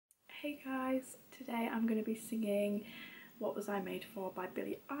Hey guys, today I'm going to be singing What Was I Made For by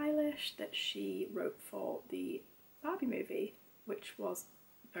Billie Eilish that she wrote for the Barbie movie, which was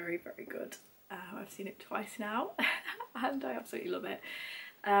very good. I've seen it twice now and I absolutely love it.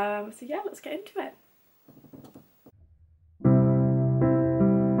 So yeah, let's get into it.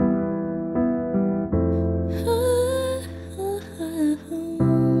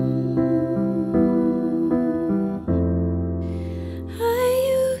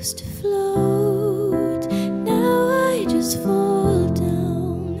 Used to float, now I just fall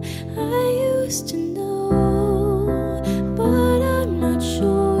down. I used to